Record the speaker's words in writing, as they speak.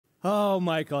Oh,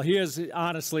 Michael, he is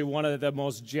honestly one of the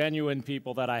most genuine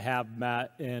people that I have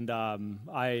met, and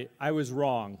I was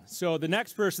wrong. So the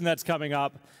next person that's coming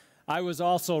up, I was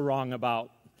also wrong about.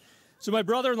 So my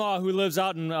brother-in-law, who lives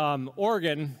out in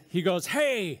Oregon, he goes,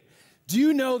 "Hey, do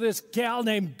you know this gal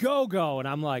named Gogo?" And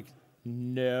I'm like,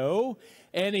 "No."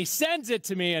 And he sends it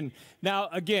to me, and now,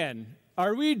 again,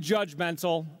 are we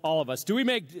judgmental, all of us? Do we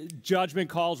make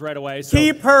judgment calls right away? So,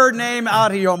 keep her name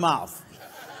out of your mouth.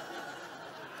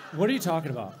 what are you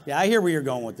talking about? Yeah, I hear where you're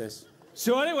going with this.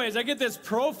 So anyways, I get this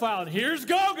profile, and here's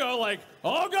Gogo, like,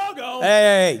 oh, Gogo.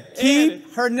 Hey,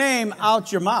 keep her name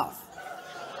out your mouth.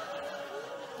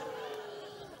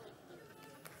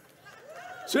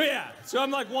 So yeah, so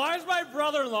I'm like, why is my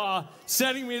brother-in-law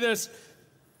sending me this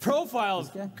profile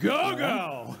of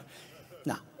Gogo?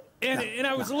 No. And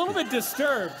I was a little bit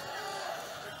disturbed.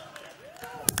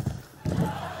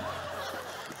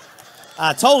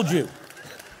 I told you.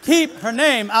 Keep her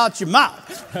name out your mouth.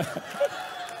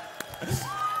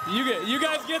 You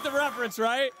guys get the reference,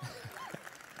 right?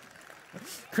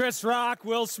 Chris Rock,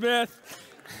 Will Smith.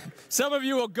 Some of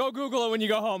you will go Google it when you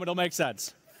go home. It'll make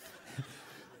sense.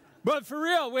 But for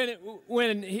real,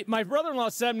 when my brother-in-law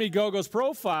sent me Gogo's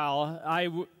profile, I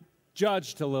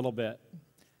judged a little bit.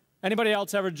 Anybody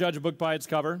else ever judge a book by its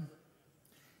cover?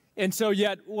 And so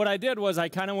yet what I did was I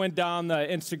kind of went down the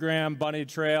Instagram bunny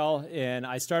trail, and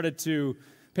I started to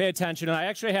pay attention. And I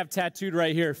actually have tattooed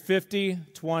right here, 50,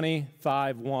 20,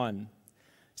 5, 1.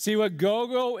 See, what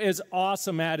Gogo is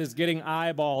awesome at is getting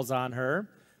eyeballs on her.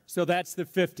 So that's the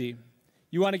 50.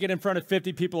 You want to get in front of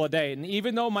 50 people a day. And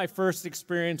even though my first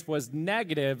experience was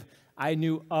negative, I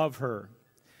knew of her.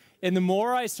 And the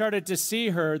more I started to see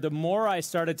her, the more I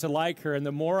started to like her, and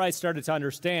the more I started to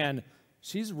understand,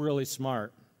 she's really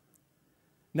smart.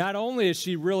 Not only is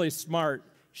she really smart,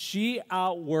 she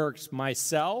outworks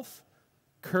myself,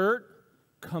 Kurt,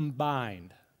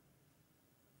 combined.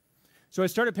 So I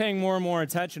started paying more and more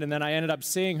attention, and then I ended up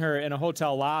seeing her in a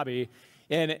hotel lobby,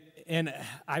 and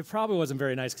I probably wasn't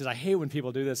very nice because I hate when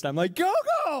people do this. And I'm like,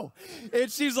 Gogo!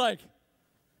 And she's like,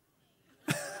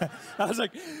 I was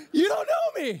like, you don't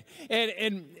know me.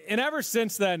 And ever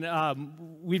since then,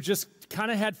 we've just kind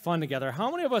of had fun together.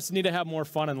 How many of us need to have more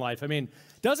fun in life? I mean,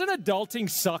 doesn't adulting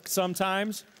suck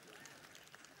sometimes?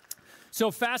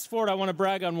 So fast forward, I want to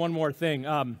brag on one more thing.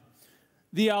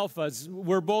 The alphas,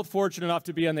 we're both fortunate enough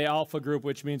to be in the alpha group,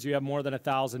 which means you have more than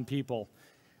 1,000 people.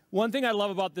 One thing I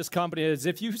love about this company is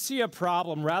if you see a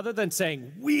problem, rather than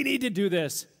saying, we need to do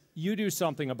this, you do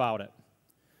something about it.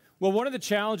 Well, one of the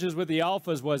challenges with the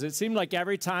alphas was it seemed like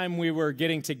every time we were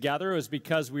getting together, it was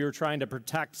because we were trying to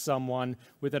protect someone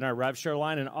within our rev share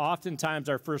line, and oftentimes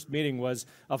our first meeting was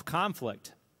of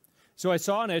conflict. So I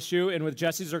saw an issue, and with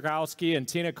Jesse Zerkowski and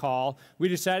Tina Call, we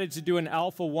decided to do an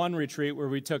Alpha 1 retreat where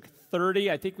we took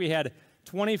 30, I think we had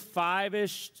 25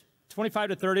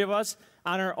 to 30 of us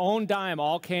on our own dime,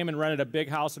 all came and rented a big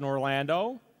house in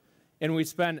Orlando, and we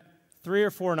spent 3 or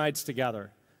 4 nights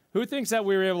together. Who thinks that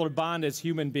we were able to bond as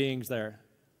human beings there?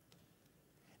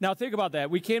 Now think about that.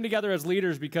 We came together as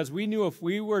leaders because we knew if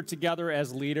we were together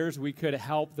as leaders, we could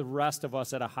help the rest of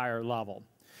us at a higher level.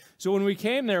 So when we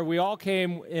came there, we all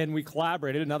came and we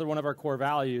collaborated, another one of our core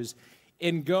values.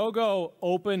 And Gogo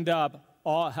opened up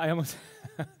all, I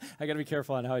got to be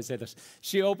careful on how I say this.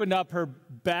 She opened up her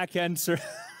back end, she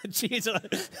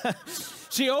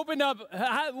opened up,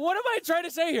 what am I trying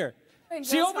to say here?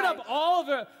 She opened up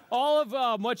all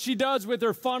of what she does with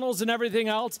her funnels and everything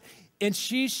else, and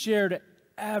she shared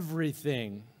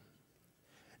everything.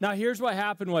 Now, here's what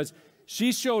happened was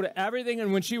she showed everything,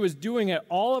 and when she was doing it,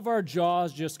 all of our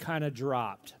jaws just kind of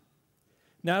dropped.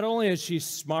 Not only is she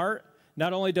smart,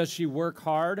 not only does she work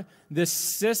hard, the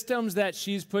systems that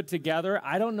she's put together,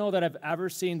 I don't know that I've ever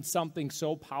seen something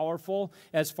so powerful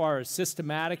as far as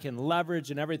systematic and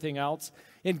leverage and everything else.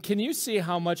 And can you see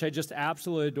how much I just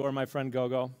absolutely adore my friend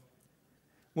Gogo?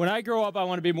 When I grow up, I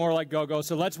want to be more like Gogo,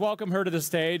 so let's welcome her to the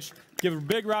stage. Give her a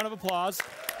big round of applause.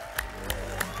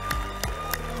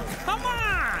 Come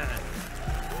on!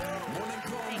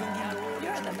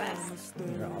 You're the best.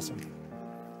 You're awesome.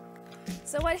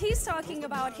 So what he's talking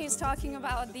about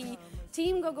the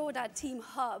Team Gogo, that team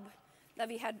hub that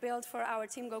we had built for our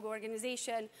Team Gogo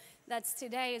organization. That's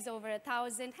today is over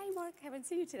 1,000. Hey, Mark, haven't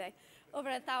seen you today. Over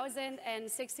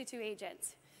 1,062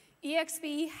 agents.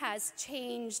 EXP has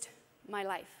changed my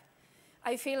life.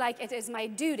 I feel like it is my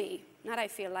duty, not I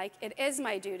feel like, it is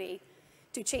my duty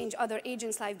to change other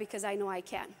agents' life because I know I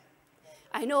can.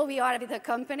 I know we are with a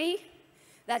company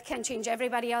that can change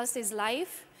everybody else's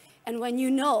life, and when you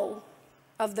know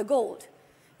of the gold,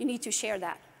 you need to share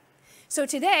that. So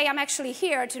today, I'm actually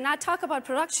here to not talk about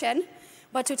production,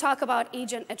 but to talk about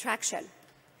agent attraction.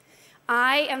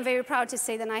 I am very proud to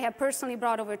say that I have personally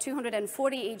brought over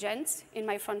 240 agents in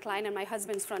my front line and my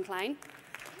husband's front line.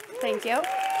 Thank you.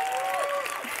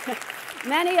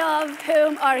 Many of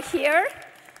whom are here.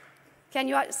 Can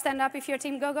you stand up if you're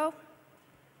Team Gogo?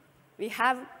 We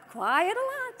have quite a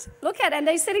lot. Look at it, and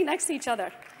they're sitting next to each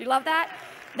other. You love that?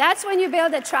 That's when you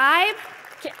build a tribe.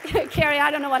 Carrie, I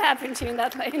don't know what happened to you in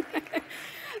that lane.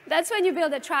 That's when you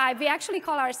build a tribe. We actually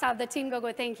call ourselves the Team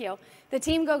Gogo, thank you, the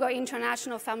Team Gogo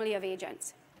International Family of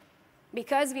Agents.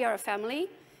 Because we are a family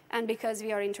and because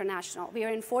we are international. We are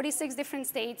in 46 different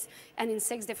states and in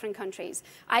 6 different countries.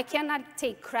 I cannot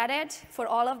take credit for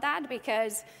all of that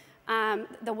because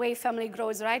the way family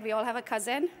grows, right? We all have a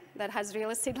cousin that has real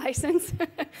estate license.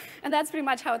 And that's pretty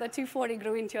much how the 240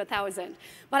 grew into 1,000.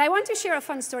 But I want to share a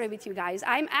fun story with you guys.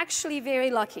 I'm actually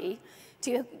very lucky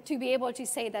to be able to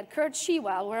say that Kurt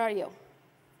Shewell, where are you?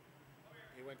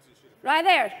 He went to right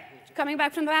there, coming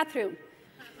back from the bathroom.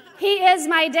 He is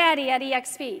my daddy at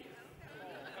EXP.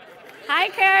 Hi,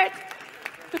 Kurt.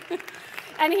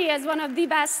 And he is one of the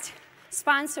best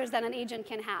sponsors that an agent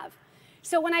can have.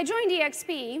 So when I joined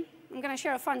EXP, I'm going to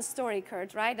share a fun story,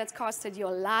 Kurt, right? That's costed you a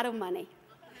lot of money.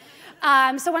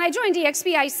 So when I joined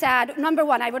EXP, I said, number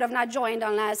one, I would have not joined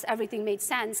unless everything made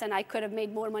sense and I could have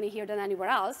made more money here than anywhere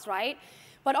else, right?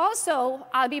 But also,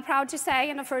 I'll be proud to say,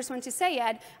 and the first one to say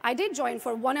it, I did join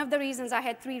for one of the reasons. I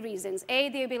had 3 reasons. A,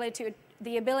 the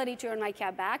ability to earn my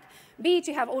cap back. B,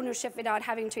 to have ownership without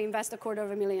having to invest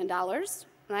 $250,000,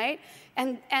 right?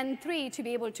 And 3, to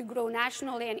be able to grow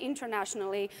nationally and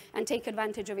internationally and take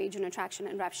advantage of agent attraction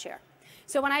and rep share.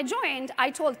 So when I joined,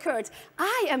 I told Kurt,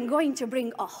 I am going to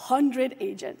bring 100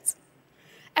 agents.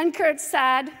 And Kurt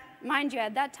said, mind you,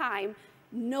 at that time,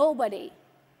 nobody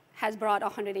has brought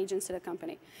 100 agents to the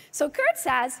company. So Kurt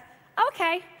says,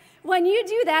 okay, when you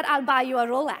do that, I'll buy you a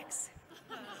Rolex.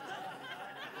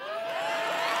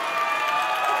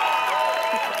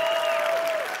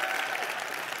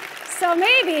 So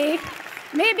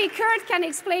maybe Kurt can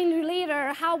explain to you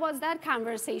later how was that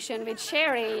conversation with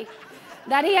Sherry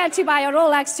that he had to buy a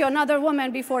Rolex to another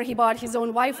woman before he bought his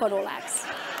own wife a Rolex.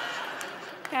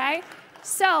 Okay?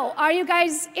 So, are you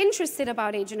guys interested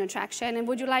about agent attraction, and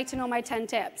would you like to know my 10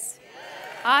 tips?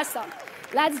 Awesome.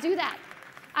 Let's do that.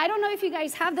 I don't know if you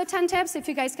guys have the 10 tips, if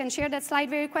you guys can share that slide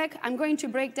very quick. I'm going to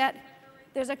break that.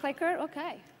 There's a clicker?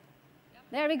 Okay.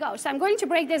 There we go. So I'm going to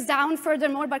break this down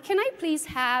furthermore, but can I please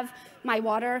have my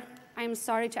water? I'm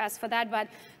sorry to ask for that, but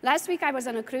last week I was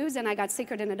on a cruise and I got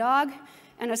sicker than a dog.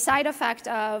 And a side effect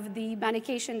of the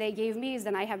medication they gave me is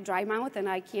that I have dry mouth and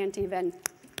I can't even,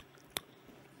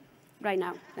 right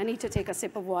now. I need to take a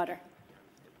sip of water.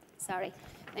 Sorry.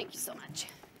 Thank you so much.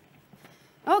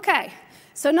 Okay.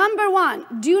 So number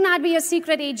 1, do not be a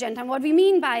secret agent. And what we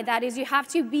mean by that is you have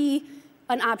to be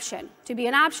an option. To be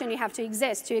an option, you have to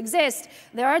exist. To exist,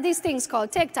 there are these things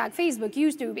called TikTok, Facebook,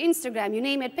 YouTube, Instagram, you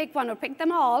name it, pick one or pick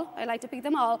them all. I like to pick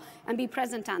them all and be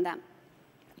present on them.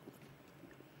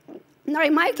 Now,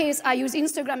 in my case, I use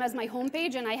Instagram as my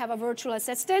homepage, and I have a virtual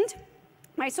assistant,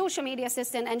 my social media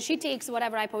assistant, and she takes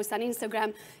whatever I post on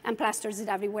Instagram and plasters it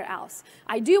everywhere else.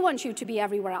 I do want you to be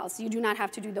everywhere else. You do not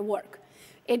have to do the work.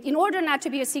 In order not to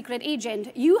be a secret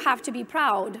agent, you have to be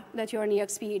proud that you're an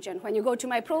EXP agent. When you go to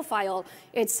my profile,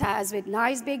 it says with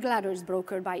nice big letters,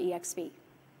 brokered by EXP.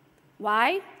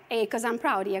 Why? A, because I'm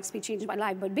proud, EXP changed my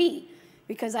life, but B,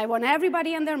 because I want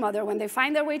everybody and their mother, when they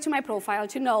find their way to my profile,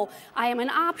 to know I am an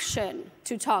option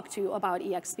to talk to about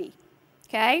EXP,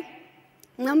 okay?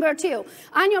 Number 2,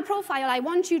 on your profile, I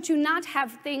want you to not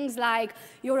have things like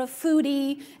you're a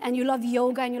foodie and you love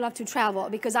yoga and you love to travel,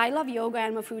 because I love yoga,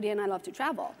 I'm a foodie, and I love to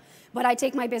travel. But I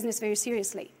take my business very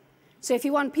seriously. So if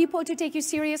you want people to take you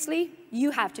seriously,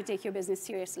 you have to take your business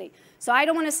seriously. So I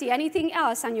don't want to see anything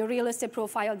else on your real estate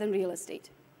profile than real estate,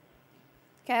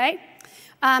 okay?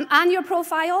 On your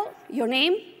profile, your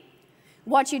name,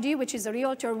 what you do, which is a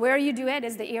realtor, where you do it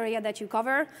is the area that you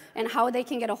cover, and how they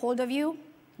can get a hold of you.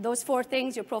 Those 4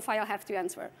 things your profile has to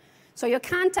answer. So your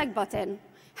contact button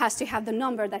has to have the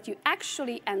number that you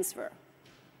actually answer,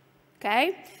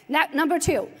 okay? Now, number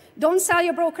 2, don't sell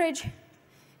your brokerage,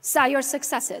 sell your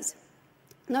successes.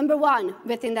 Number 1,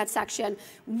 within that section,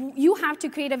 you have to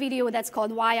create a video that's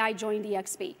called Why I Joined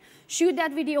EXP. Shoot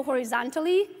that video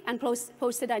horizontally and post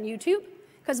it on YouTube.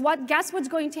 Because guess what's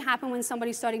going to happen when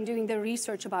somebody's starting doing their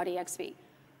research about EXP?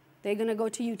 They're going to go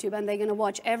to YouTube and they're going to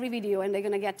watch every video and they're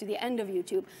going to get to the end of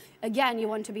YouTube. Again, you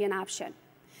want to be an option.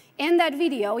 In that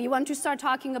video, you want to start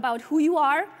talking about who you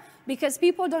are, because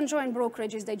people don't join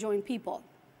brokerages, they join people.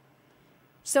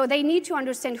 So they need to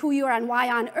understand who you are and why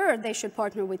on earth they should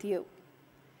partner with you.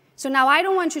 So now I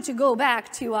don't want you to go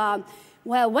back to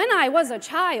Well, when I was a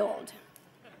child,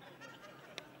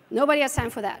 nobody has time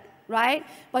for that, right?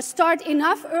 But start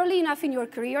early enough in your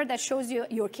career that shows you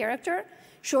your character,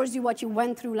 shows you what you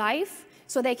went through life,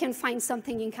 so they can find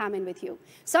something in common with you.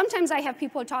 Sometimes I have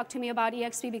people talk to me about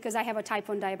EXP because I have a type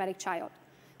 1 diabetic child.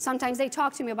 Sometimes they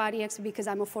talk to me about EXP because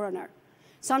I'm a foreigner.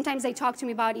 Sometimes they talk to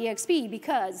me about EXP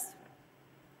because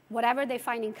whatever they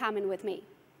find in common with me.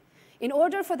 In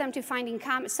order for them to find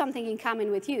something in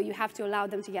common with you, you have to allow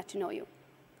them to get to know you.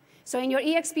 So in your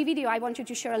EXP video, I want you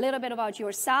to share a little bit about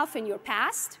yourself and your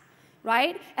past,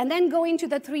 right? And then go into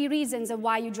the 3 reasons of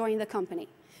why you joined the company.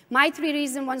 My 3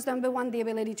 reasons was, number 1, the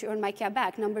ability to earn my cab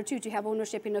back. Number 2, to have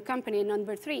ownership in the company. And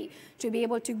number 3, to be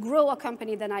able to grow a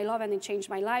company that I love and it changed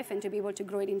my life and to be able to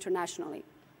grow it internationally.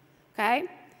 Okay?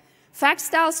 Facts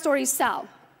tell, stories sell.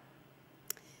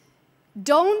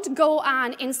 Don't go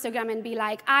on Instagram and be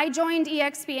like, I joined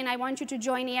EXP and I want you to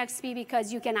join EXP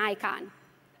because you can icon.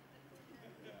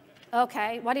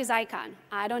 Okay, what is icon?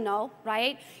 I don't know,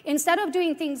 right? Instead of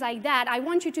doing things like that, I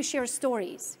want you to share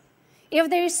stories. If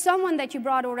there is someone that you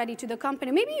brought already to the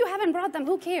company, maybe you haven't brought them,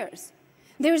 who cares?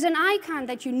 There's an icon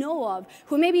that you know of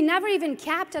who maybe never even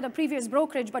capped at a previous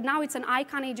brokerage, but now it's an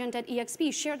icon agent at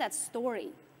EXP. Share that story.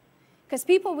 Because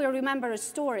people will remember a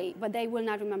story, but they will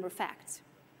not remember facts.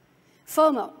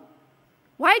 FOMO.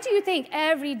 Why do you think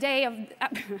every day of,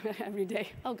 every day,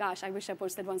 oh gosh, I wish I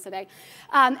posted once a day.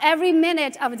 Every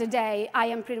minute of the day, I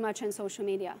am pretty much on social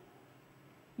media?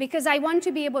 Because I want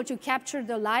to be able to capture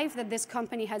the life that this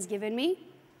company has given me.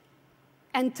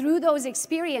 And through those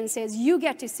experiences, you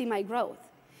get to see my growth.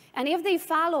 And if they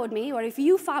followed me, or if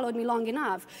you followed me long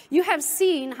enough, you have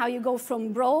seen how you go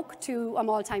from broke to a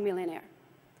multimillionaire.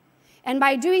 And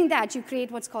by doing that, you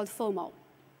create what's called FOMO,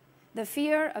 the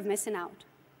fear of missing out.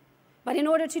 But in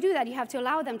order to do that, you have to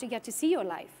allow them to get to see your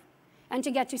life and to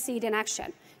get to see it in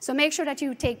action. So make sure that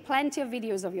you take plenty of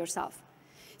videos of yourself.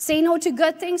 Say no to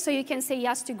good things so you can say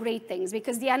yes to great things,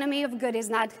 because the enemy of good is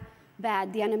not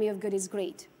bad. The enemy of good is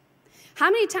great.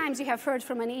 How many times you have heard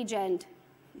from an agent,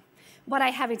 but I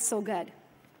have it so good?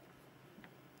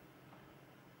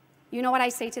 You know what I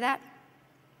say to that?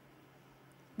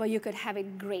 But you could have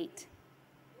it great.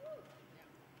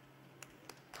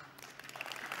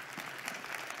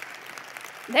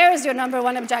 There's your number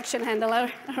 1 objection handler,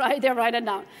 right there, write it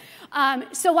down.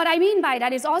 So what I mean by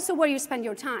that is also where you spend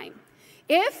your time.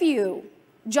 If you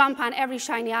jump on every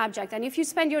shiny object, and if you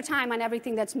spend your time on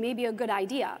everything that's maybe a good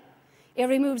idea, it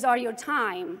removes all your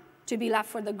time to be left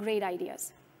for the great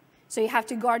ideas. So you have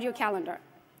to guard your calendar.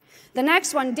 The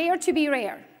next one, dare to be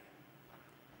rare.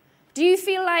 Do you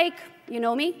feel like you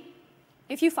know me?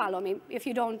 If you follow me. If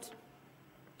you don't,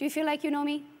 do you feel like you know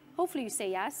me? Hopefully you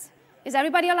say yes. Is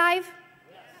everybody alive?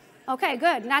 Okay,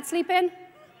 good. Not sleeping?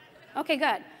 Okay,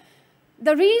 good.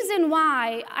 The reason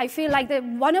why I feel like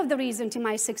one of the reasons to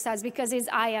my success because is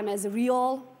I am as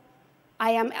real,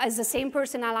 I am as the same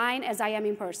person online as I am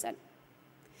in person.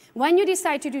 When you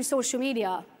decide to do social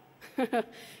media,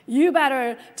 you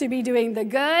better to be doing the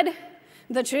good,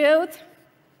 the truth,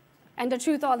 and the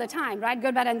truth all the time, right?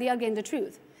 Good, bad, and the ugly, and the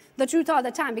truth. The truth all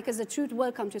the time, because the truth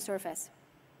will come to surface.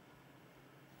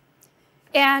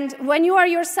 And when you are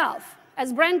yourself,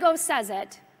 as Brent Gove says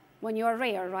it, when you are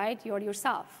rare, right? You are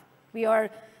yourself.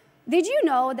 Did you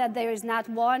know that there is not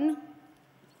one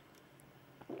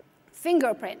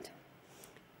fingerprint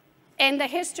in the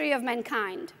history of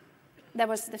mankind that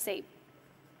was the same?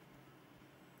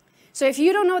 So if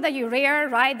you don't know that you're rare,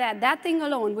 right, that thing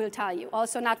alone will tell you.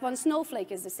 Also, not one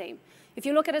snowflake is the same. If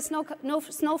you look at a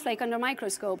snowflake under a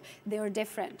microscope, they are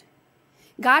different.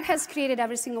 God has created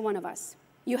every single one of us.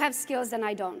 You have skills that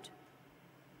I don't.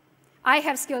 I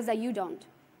have skills that you don't.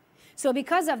 So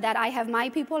because of that, I have my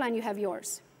people and you have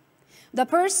yours. The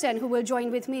person who will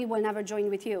join with me will never join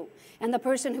with you. And the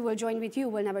person who will join with you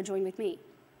will never join with me.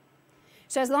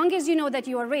 So as long as you know that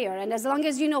you are rare, and as long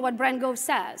as you know what Brent Gove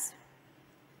says,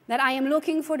 that I am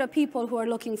looking for the people who are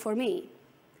looking for me,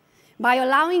 by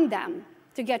allowing them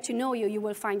to get to know you, you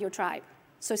will find your tribe.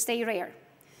 So stay rare.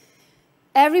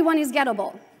 Everyone is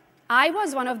gettable. I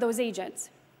was one of those agents.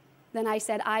 Then I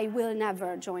said, I will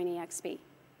never join EXP.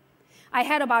 I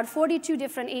had about 42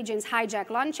 different agents hijack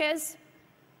lunches,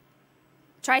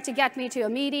 tried to get me to a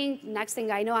meeting. Next thing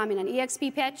I know, I'm in an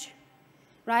EXP pitch,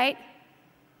 right?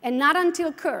 And not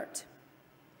until Kurt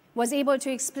was able to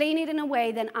explain it in a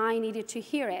way that I needed to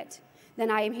hear it,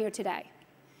 then I am here today.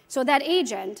 So that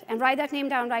agent, and write that name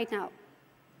down right now.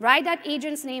 Write that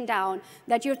agent's name down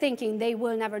that you're thinking they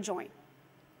will never join.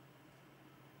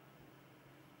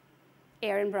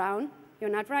 Aaron Brown, you're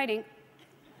not writing.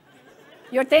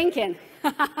 You're thinking.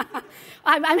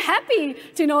 I'm happy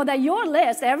to know that your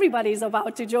list, everybody's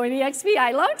about to join EXP.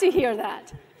 I love to hear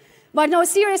that. But no,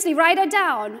 seriously, write it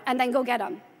down and then go get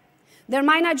them. They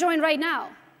might not join right now,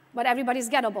 but everybody's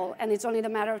gettable, and it's only the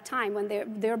matter of time when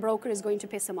their broker is going to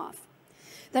piss them off.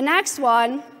 The next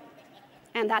one,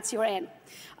 and that's your in.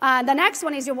 The next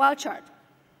one is your wall chart.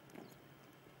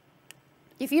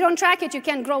 If you don't track it, you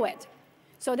can't grow it.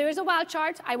 So there is a wall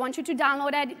chart. I want you to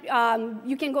download it.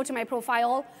 You can go to my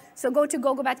profile. So go to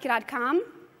gogobethke.com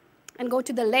and go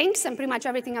to the links, and pretty much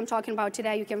everything I'm talking about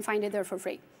today, you can find it there for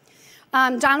free.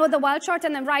 Download the wall chart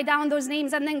and then write down those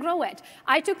names and then grow it.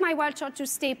 I took my wall chart to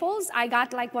Staples. I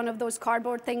got like one of those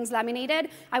cardboard things laminated.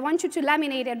 I want you to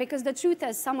laminate it because the truth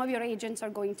is some of your agents are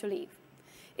going to leave.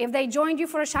 If they joined you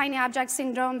for a shiny object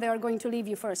syndrome, they are going to leave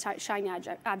you for a shiny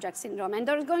object syndrome. And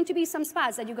there's going to be some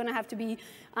spots that you're going to have to be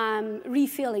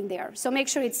refilling there. So make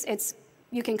sure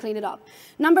you can clean it up.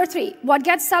 Number 3, what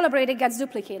gets celebrated gets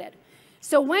duplicated.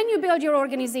 So when you build your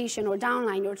organization or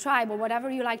downline, your tribe, or whatever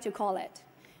you like to call it,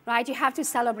 right, you have to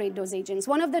celebrate those agents.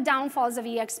 One of the downfalls of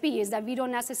EXP is that we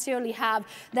don't necessarily have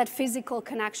that physical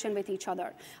connection with each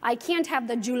other. I can't have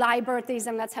the July birthdays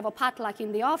and let's have a potluck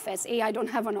in the office. A, I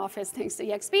don't have an office thanks to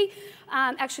EXP.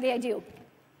 Actually, I do.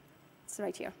 It's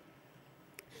right here.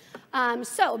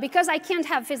 So because I can't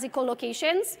have physical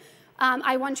locations,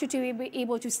 I want you to be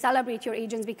able to celebrate your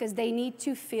agents because they need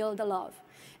to feel the love.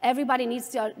 Everybody needs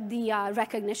the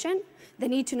recognition. They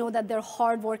need to know that their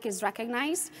hard work is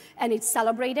recognized and it's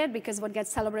celebrated because what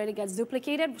gets celebrated gets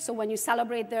duplicated. So when you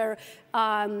celebrate their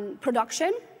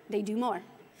production, they do more.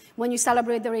 When you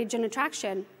celebrate their agent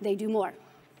attraction, they do more.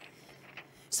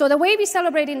 So the way we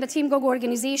celebrate in the Team Gogo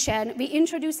organization, we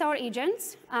introduce our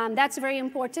agents. That's very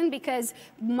important because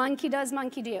monkey does,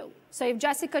 monkey do. So if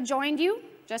Jessica joined you,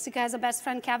 Jessica has a best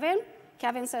friend, Kevin.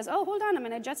 Kevin says, oh, hold on a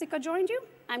minute, Jessica joined you?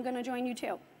 I'm going to join you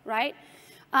too, right?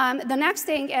 The next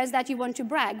thing is that you want to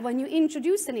brag. When you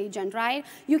introduce an agent, right,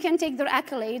 you can take their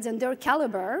accolades and their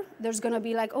caliber. There's going to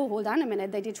be like, oh, hold on a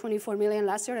minute, they did 24 million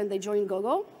last year and they joined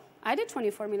Gogo. I did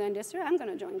 24 million this year, I'm going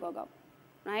to join Gogo,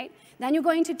 right? Then you're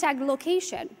going to tag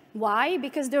location. Why?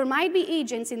 Because there might be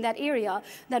agents in that area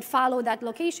that follow that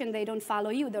location. They don't follow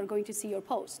you. They're going to see your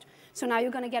post. So now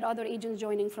you're going to get other agents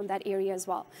joining from that area as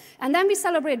well. And then we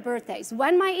celebrate birthdays.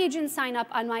 When my agents sign up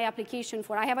on my application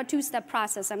form, I have a two-step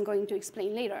process I'm going to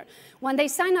explain later. When they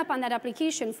sign up on that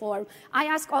application form, I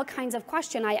ask all kinds of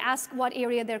questions. I ask what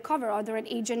area they cover. Are they an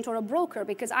agent or a broker?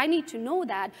 Because I need to know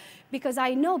that because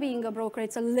I know being a broker,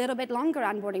 it's a little bit longer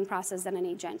onboarding process than an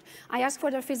agent. I ask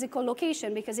for their physical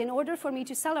location because in order for me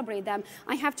to celebrate them,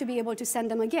 I have to be able to send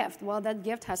them a gift. Well, that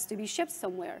gift has to be shipped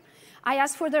somewhere. I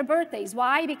ask for their birthdays.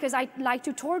 Why? Because I like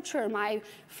to torture my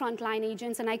frontline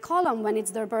agents, and I call them when it's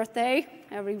their birthday.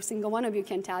 Every single one of you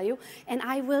can tell you. And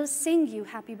I will sing you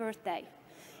happy birthday.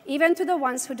 Even to the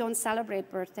ones who don't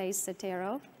celebrate birthdays,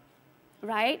 Sotero,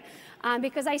 right?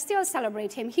 Because I still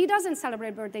celebrate him. He doesn't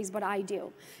celebrate birthdays, but I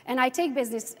do. And I take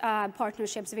business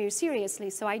partnerships very seriously,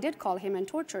 so I did call him and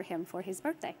torture him for his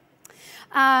birthday.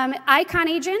 Icon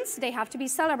agents, they have to be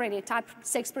celebrated, top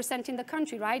 6% in the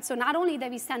country, right? So not only that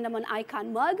we send them an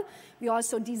icon mug, we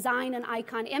also design an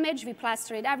icon image, we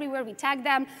plaster it everywhere, we tag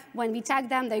them. When we tag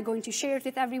them, they're going to share it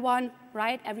with everyone,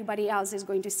 right? Everybody else is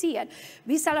going to see it.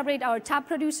 We celebrate our top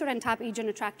producer and top agent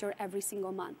attractor every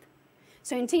single month.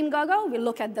 So in Team Gogo, we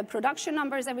look at the production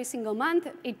numbers every single month.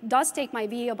 It does take my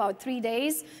VA about 3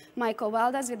 days. Michael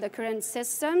well does with the current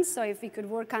system. So if we could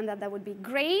work on that, that would be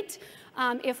great.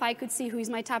 If I could see who is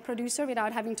my top producer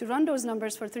without having to run those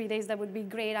numbers for 3 days, that would be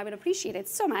great. I would appreciate it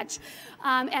so much.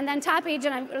 And then top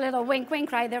agent, a little wink,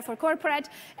 wink right there for corporate.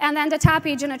 And then the top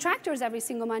agent attractors every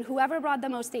single month. Whoever brought the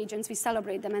most agents, we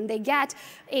celebrate them. And they get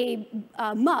a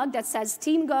mug that says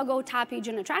Team Gogo top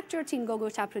agent attractor, Team Gogo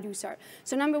top producer.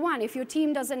 So number one, if your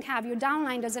team doesn't have, your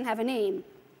downline doesn't have a name,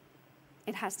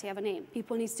 it has to have a name.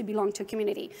 People need to belong to a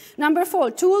community. Number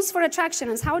 4, tools for attraction.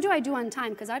 And how do I do on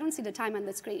time? Because I don't see the time on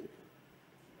the screen.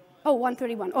 Oh,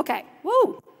 1:31. Okay.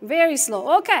 Woo, very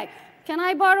slow. Okay. Can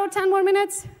I borrow 10 more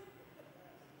minutes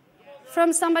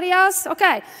from somebody else?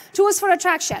 Okay. Tools for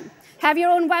attraction. Have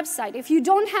your own website. If you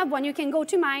don't have one, you can go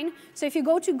to mine. So if you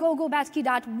go to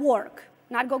gogobethke.work,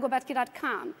 not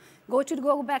gogobethke.com, go to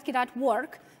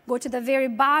gogobethke.work, go to the very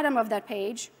bottom of that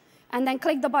page, and then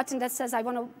click the button that says, I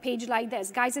want a page like this.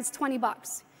 Guys, it's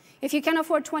 $20. If you can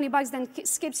afford $20, then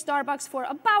skip Starbucks for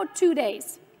about 2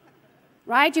 days.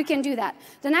 right? You can do that.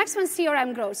 The next one,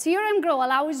 CRM Grow. CRM Grow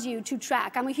allows you to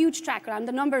track. I'm a huge tracker. I'm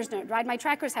the numbers nerd, right? My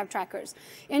trackers have trackers.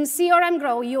 In CRM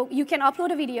Grow, you can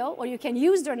upload a video, or you can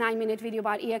use their 9-minute video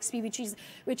about EXP,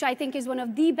 which I think is one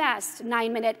of the best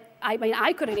 9-minute. I mean,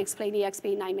 I couldn't explain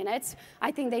EXP in 9 minutes.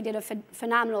 I think they did a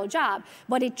phenomenal job.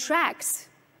 But it tracks,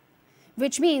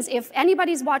 which means if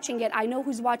anybody's watching it, I know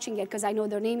who's watching it because I know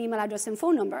their name, email address, and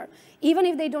phone number. Even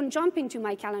if they don't jump into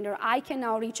my calendar, I can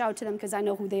now reach out to them because I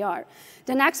know who they are.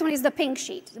 The next one is the pink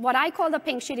sheet. What I call the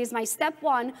pink sheet is my step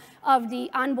 1 of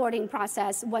the onboarding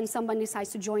process when someone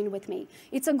decides to join with me.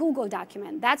 It's a Google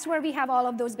document. That's where we have all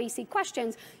of those basic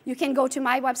questions. You can go to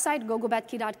my website,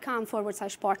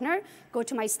 gogobethke.com/partner, go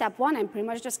to my step 1, and pretty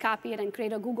much just copy it and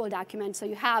create a Google document so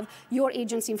you have your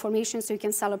agent's information so you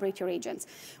can celebrate your agents.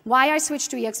 Why I switched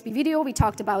to EXP video, we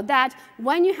talked about that.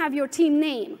 When you have your team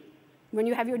name, when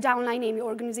you have your downline name, your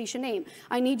organization name,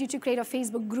 I need you to create a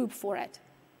Facebook group for it.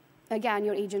 Again,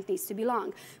 your agent needs to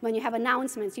belong. When you have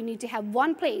announcements, you need to have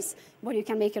one place where you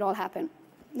can make it all happen.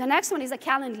 The next one is a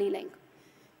Calendly link.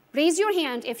 Raise your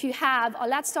hand if you have a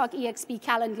Let's Talk EXP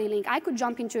Calendly link. I could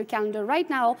jump into your calendar right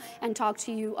now and talk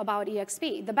to you about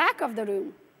EXP. The back of the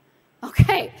room.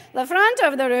 Okay, the front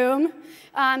of the room,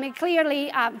 it clearly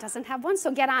doesn't have one,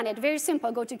 so get on it. Very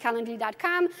simple, go to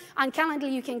calendly.com. On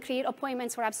Calendly, you can create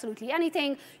appointments for absolutely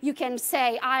anything. You can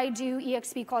say, I do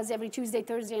EXP calls every Tuesday,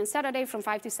 Thursday, and Saturday from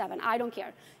 5 to 7. I don't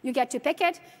care. You get to pick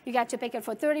it. You get to pick it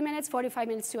for 30 minutes, 45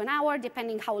 minutes to an hour,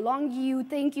 depending how long you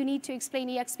think you need to explain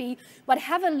EXP. But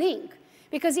have a link.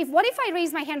 Because what if I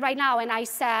raise my hand right now and I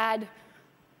said,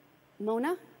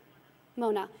 Mona,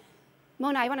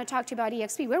 I want to talk to you about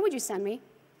EXP. Where would you send me?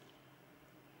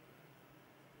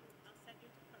 I'll send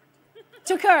you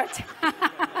to Kurt.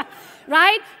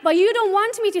 Right? But you don't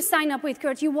want me to sign up with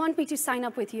Kurt. You want me to sign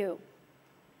up with you.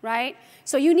 Right?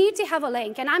 So you need to have a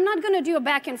link. And I'm not going to do a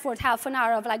back and forth half an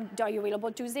hour of like, are you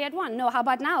available Tuesday at 1? No, how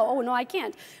about now? Oh, no, I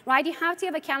can't. Right? You have to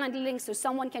have a Calendly link so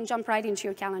someone can jump right into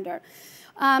your calendar.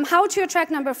 How to attract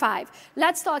number 5.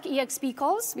 Let's talk EXP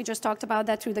calls. We just talked about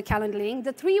that through the Calendly link.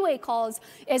 The 3-way calls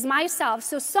is myself.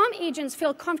 So some agents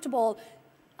feel comfortable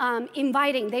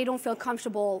inviting. They don't feel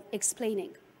comfortable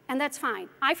explaining. And that's fine.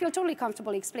 I feel totally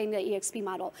comfortable explaining the EXP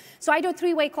model. So I do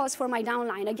 3-way calls for my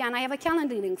downline. Again, I have a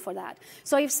Calendly link for that.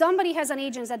 So if somebody has an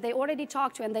agent that they already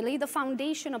talked to and they lay the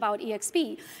foundation about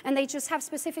EXP and they just have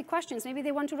specific questions, maybe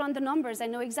they want to run the numbers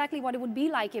and know exactly what it would be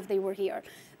like if they were here.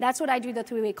 That's what I do the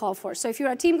 3-way call for. So if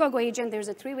you're a Team Gogo agent, there's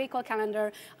a 3-way call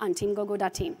calendar on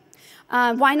teamgogo.team.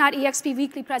 Why not EXP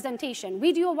weekly presentation?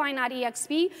 We do a Why Not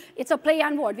EXP. It's a play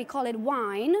on word. We call it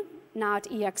wine, not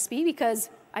EXP, because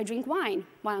I drink wine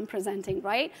while I'm presenting,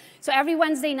 right? So every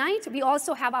Wednesday night, we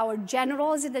also have our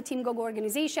generals in the Team Gogo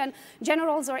organization.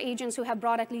 Generals are agents who have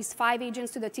brought at least 5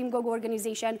 agents to the Team Gogo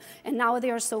organization, and now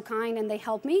they are so kind and they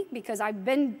help me because I've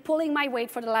been pulling my weight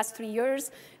for the last 3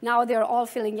 years. Now they're all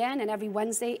filling in, and every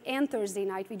Wednesday and Thursday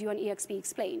night, we do an EXP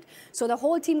Explained. So the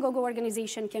whole Team Gogo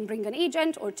organization can bring an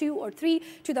agent or 2 or 3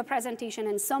 to the presentation,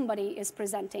 and somebody is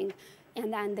presenting,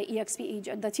 and then the EXP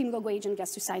agent, the Team Gogo agent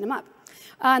gets to sign them up.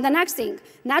 The next thing,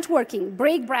 networking,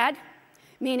 break bread,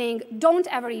 meaning don't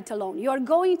ever eat alone. You're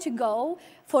going to go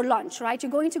for lunch, right?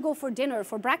 You're going to go for dinner,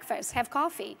 for breakfast, have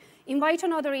coffee. Invite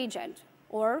another agent,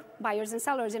 or buyers and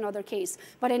sellers in other case.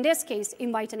 But in this case,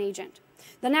 invite an agent.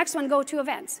 The next one, go to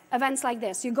events. Events like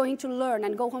this. You're going to learn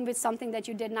and go home with something that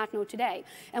you did not know today.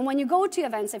 And when you go to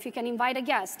events, if you can invite a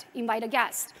guest,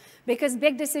 because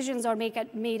big decisions are made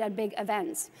at big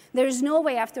events. There is no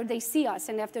way after they see us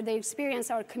and after they experience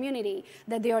our community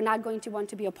that they are not going to want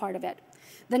to be a part of it.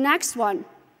 The next one,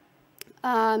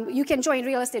 you can join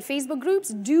real estate Facebook groups.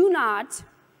 Do not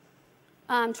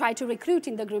try to recruit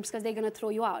in the groups because they're going to throw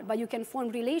you out. But you can form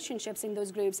relationships in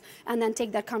those groups and then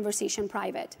take that conversation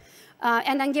private.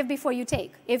 And then give before you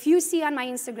take. If you see on my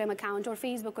Instagram account or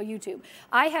Facebook or YouTube,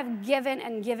 I have given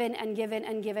and given and given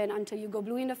and given until you go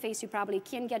blue in the face. You probably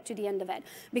can't get to the end of it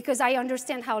because I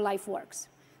understand how life works.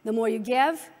 The more you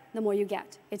give, the more you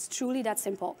get. It's truly that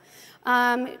simple.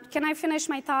 Can I finish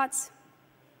my thoughts?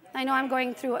 I know I'm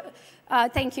going through.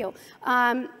 Thank you.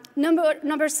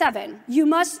 Number 7, you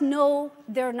must know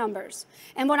their numbers.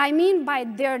 And what I mean by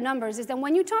their numbers is that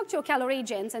when you talk to a Keller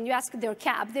agent and you ask their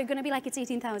cap, they're going to be like, it's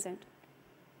 $18,000.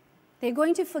 They're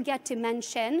going to forget to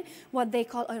mention what they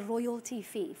call a royalty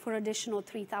fee for additional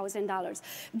 $3,000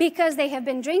 because they have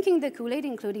been drinking the Kool-Aid,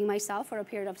 including myself, for a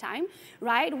period of time,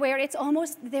 right, where it's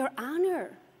almost their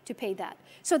honor to pay that.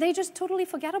 So they just totally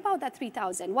forget about that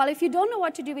 $3,000. Well, if you don't know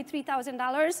what to do with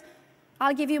 $3,000,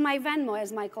 I'll give you my Venmo,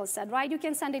 as Michael said, right? You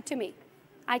can send it to me.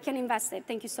 I can invest it.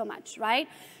 Thank you so much, right?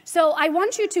 So I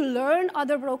want you to learn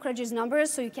other brokerages'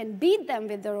 numbers so you can beat them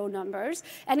with their own numbers.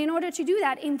 And in order to do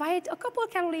that, invite a couple of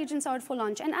cattle agents out for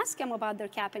lunch and ask them about their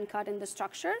cap and cut and the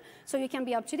structure so you can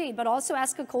be up to date. But also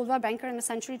ask a Coldwell Banker and a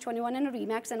Century 21 and a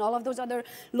Remax and all of those other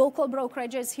local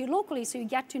brokerages here locally so you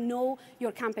get to know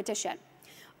your competition.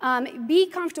 Be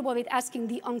comfortable with asking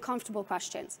the uncomfortable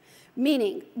questions.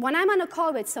 Meaning, when I'm on a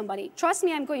call with somebody, trust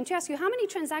me, I'm going to ask you, how many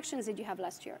transactions did you have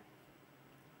last year?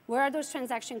 Where are those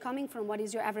transactions coming from? What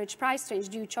is your average price range?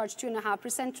 Do you charge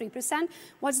 2.5%, 3%?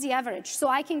 What's the average? So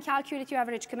I can calculate your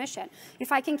average commission.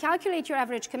 If I can calculate your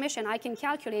average commission, I can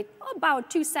calculate about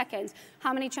 2 seconds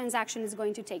how many transactions it's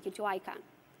going to take you to ICON.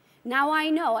 Now I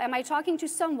know, am I talking to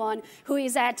someone who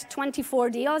is at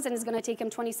 24 deals and is going to take him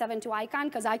 27 to ICON?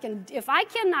 Because if I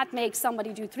cannot make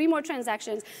somebody do 3 more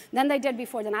transactions than they did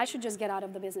before, then I should just get out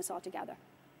of the business altogether.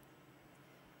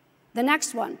 The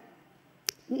next one,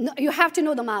 you have to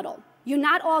know the model. You're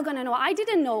not all going to know. I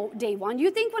didn't know day one. You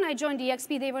think when I joined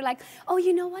EXP, they were like, oh,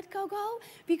 you know what, Gogo?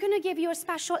 We're going to give you a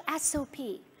special SOP.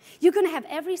 You're going to have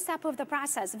every step of the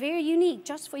process, very unique,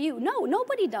 just for you. No,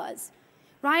 nobody does.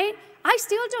 Right? I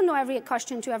still don't know every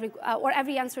question to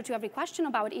every answer to every question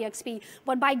about EXP,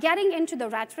 but by getting into the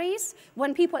rat race,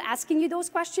 when people asking you those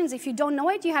questions, if you don't know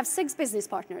it, you have 6 business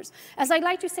partners. As I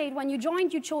like to say, when you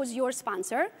joined, you chose your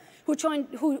sponsor, who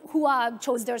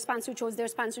chose their sponsor, chose their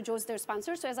sponsor, chose their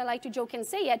sponsor. So as I like to joke and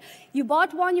say it, you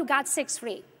bought 1, you got 6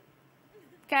 free.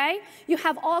 Okay? You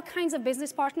have all kinds of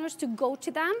business partners to go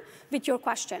to them with your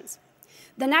questions.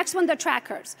 The next one, the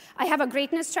trackers. I have a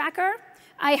greatness tracker.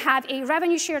 I have a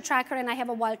revenue share tracker, and I have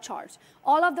a wild chart.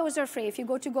 All of those are free. If you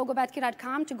go to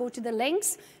gogobethke.com to go to the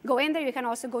links, go in there. You can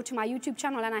also go to my YouTube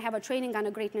channel, and I have a training on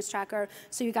a greatness tracker,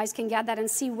 so you guys can get that and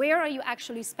see where are you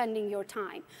actually spending your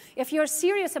time. If you're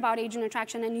serious about agent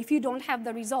attraction, and if you don't have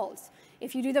the results,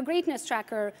 if you do the greatness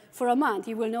tracker for a month,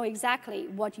 you will know exactly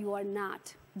what you are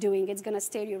not doing. It's going to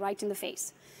stare you right in the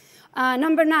face.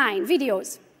 Number 9,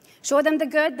 videos. Show them the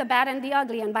good, the bad, and the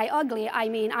ugly. And by ugly, I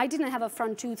mean I didn't have a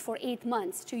front tooth for 8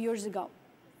 months, 2 years ago.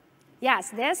 Yes,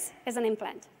 this is an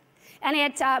implant. And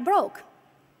it broke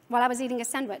while I was eating a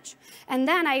sandwich. And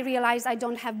then I realized I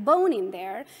don't have bone in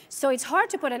there, so it's hard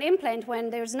to put an implant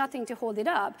when there's nothing to hold it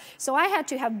up. So I had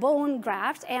to have bone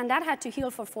graft, and that had to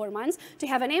heal for 4 months, to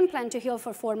have an implant to heal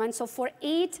for 4 months. So for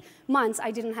 8 months,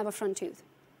 I didn't have a front tooth.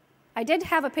 I did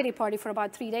have a pity party for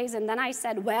about 3 days, and then I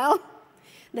said, well,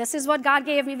 this is what God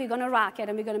gave me. We're going to rock it,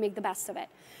 and we're going to make the best of it.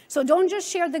 So don't just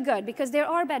share the good, because there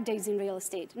are bad days in real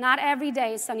estate. Not every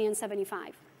day is sunny and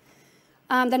 75.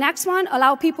 The next one,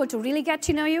 allow people to really get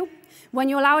to know you. When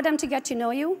you allow them to get to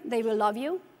know you, they will love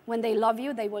you. When they love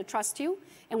you, they will trust you.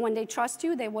 And when they trust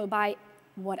you, they will buy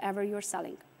whatever you're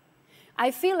selling.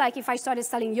 I feel like if I started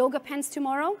selling yoga pants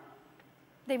tomorrow,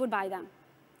 they would buy them.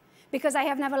 Because I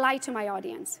have never lied to my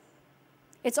audience.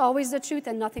 It's always the truth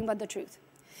and nothing but the truth.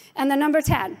 And the number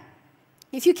 10,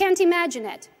 if you can't imagine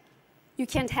it, you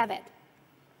can't have it.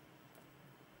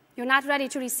 You're not ready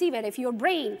to receive it. If your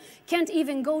brain can't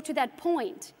even go to that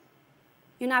point,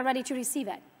 you're not ready to receive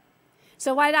it.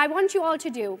 So what I want you all to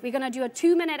do, we're going to do a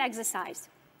 2-minute exercise.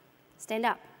 Stand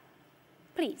up,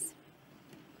 please.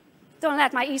 Don't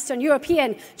let my Eastern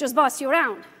European just boss you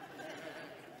around.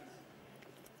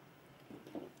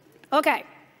 Okay.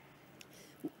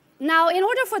 Now, in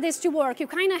order for this to work, you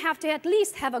kind of have to at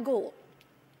least have a goal.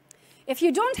 If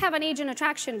you don't have an agent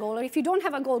attraction goal, or if you don't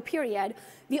have a goal, period,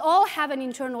 we all have an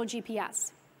internal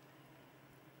GPS.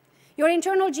 Your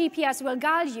internal GPS will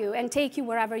guide you and take you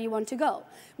wherever you want to go.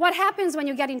 What happens when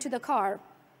you get into the car?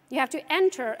 You have to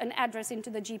enter an address into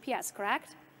the GPS,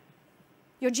 correct?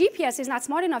 Your GPS is not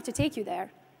smart enough to take you there.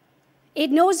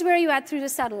 It knows where you're at through the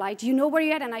satellite. You know where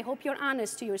you're at, and I hope you're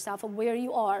honest to yourself of where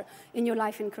you are in your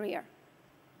life and career.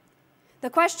 The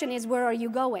question is, where are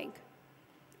you going?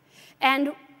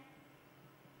 And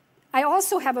I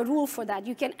also have a rule for that.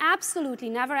 You can absolutely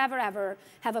never, ever, ever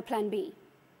have a plan B.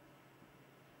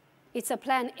 It's a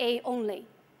plan A only.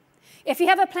 If you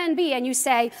have a plan B and you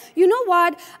say, you know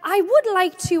what, I would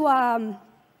like to,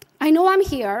 I know I'm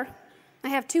here. I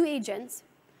have 2 agents.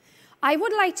 I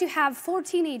would like to have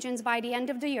 14 agents by the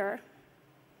end of the year.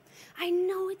 I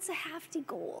know it's a hefty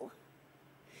goal.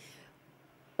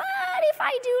 But if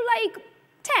I do like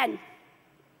 10,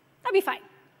 that'd be fine.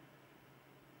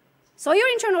 So your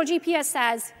internal GPS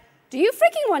says, do you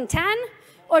freaking want 10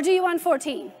 or do you want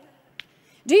 14?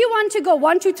 Do you want to go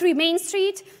 123 Main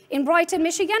Street in Brighton,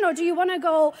 Michigan, or do you want to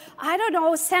go, I don't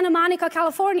know, Santa Monica,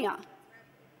 California?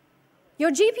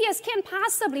 Your GPS can't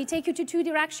possibly take you to 2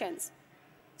 directions.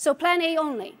 So plan A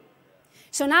only.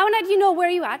 So now that you know where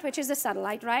you're at, which is the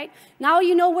satellite, right? Now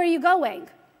you know where you're going.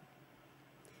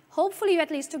 hopefully you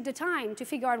at least took the time to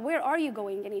figure out where are you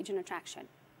going in agent attraction.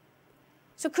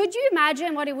 So could you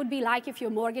imagine what it would be like if your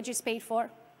mortgage is paid for?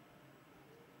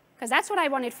 Because that's what I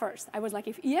wanted first. I was like,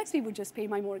 if EXP would just pay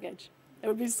my mortgage, it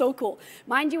would be so cool.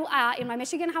 Mind you, in my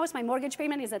Michigan house, my mortgage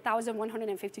payment is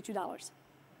 $1,152.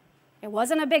 It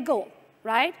wasn't a big goal,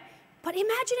 right? But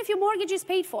imagine if your mortgage is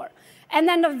paid for. And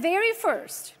then the very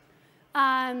first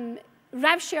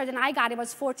rev share that I got, it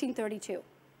was $1,432.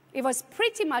 It was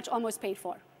pretty much almost paid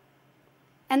for.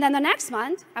 And then the next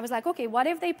month, I was like, okay, what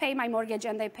if they pay my mortgage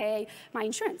and they pay my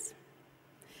insurance?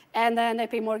 And then they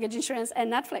pay mortgage insurance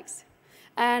and Netflix.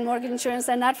 And mortgage insurance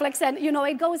and Netflix, and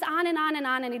it goes on and on and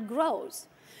on, and it grows.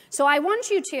 So I want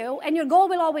you to, and your goal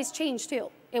will always change too.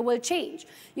 It will change.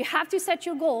 You have to set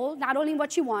your goal, not only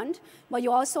what you want, but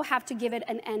you also have to give it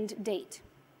an end date.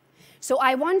 So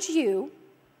I want you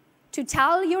to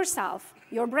tell yourself,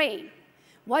 your brain,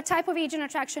 what type of agent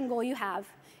attraction goal you have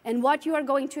and what you are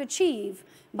going to achieve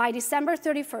by December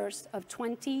 31st of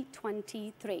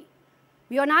 2023.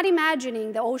 We are not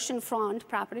imagining the oceanfront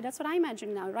property. That's what I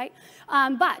imagine now, right?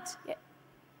 But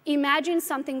imagine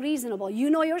something reasonable. You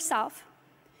know yourself,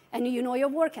 and you know your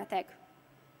work ethic.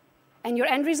 And your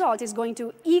end result is going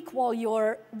to equal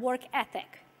your work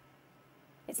ethic.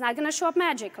 It's not going to show up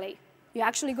magically. You're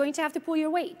actually going to have to pull your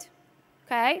weight,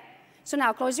 okay? So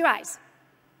now close your eyes.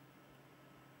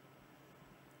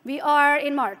 We are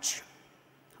in March,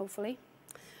 hopefully.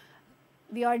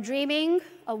 We are dreaming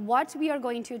of what we are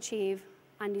going to achieve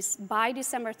by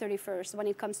December 31st when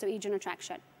it comes to agent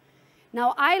attraction.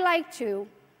 Now, I like to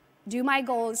do my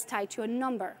goals tied to a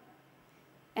number.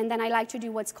 And then I like to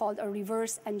do what's called a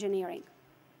reverse engineering.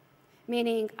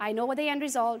 Meaning, I know what the end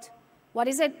result, what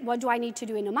is it, what do I need to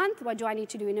do in a month, what do I need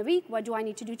to do in a week, what do I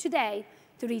need to do today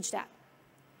to reach that.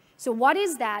 So what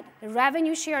is that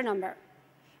revenue share number?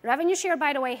 Revenue share,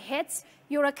 by the way, hits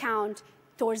your account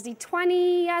towards the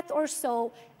 20th or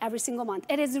so every single month.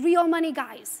 It is real money,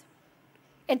 guys.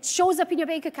 It shows up in your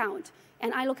bank account.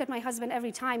 And I look at my husband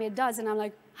every time it does, and I'm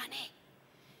like, honey,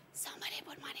 somebody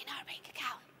put money in our bank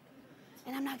account.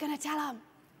 And I'm not going to tell him.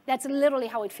 That's literally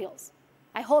how it feels.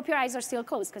 I hope your eyes are still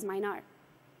closed, because mine are.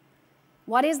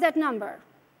 What is that number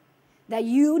that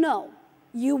you know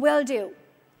you will do?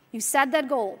 You set that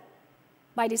goal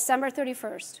by December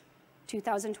 31st,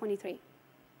 2023.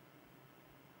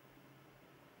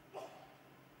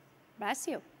 Bless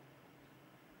you.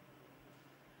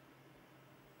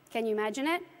 Can you imagine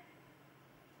it?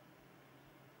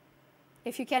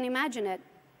 If you can imagine it,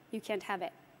 you can't have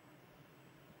it.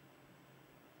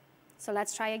 So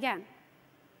let's try again.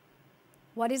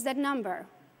 What is that number?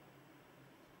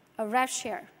 A rev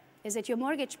share. Is it your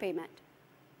mortgage payment?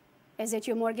 Is it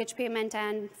your mortgage payment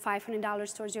and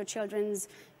 $500 towards your children's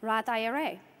Roth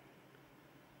IRA?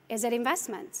 Is it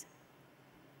investments?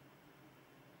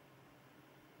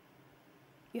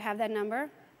 You have that number?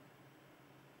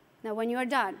 Now, when you are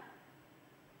done,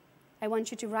 I want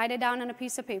you to write it down on a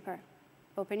piece of paper.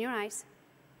 Open your eyes.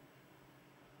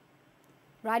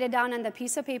 Write it down on the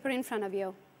piece of paper in front of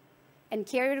you and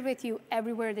carry it with you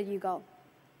everywhere that you go.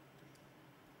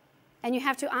 And you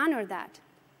have to honor that.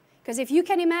 Because if you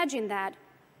can imagine that,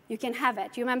 you can have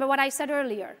it. You remember what I said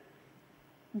earlier?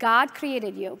 God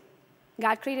created you.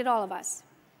 God created all of us.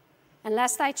 And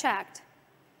last I checked,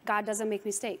 God doesn't make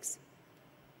mistakes.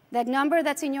 That number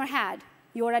that's in your head,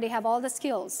 you already have all the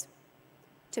skills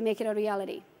to make it a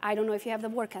reality. I don't know if you have the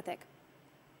work ethic.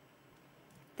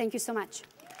 Thank you so much.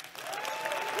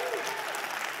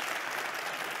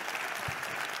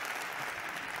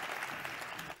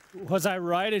 Was I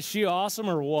right? Is she awesome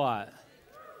or what?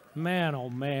 Man, oh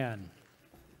man.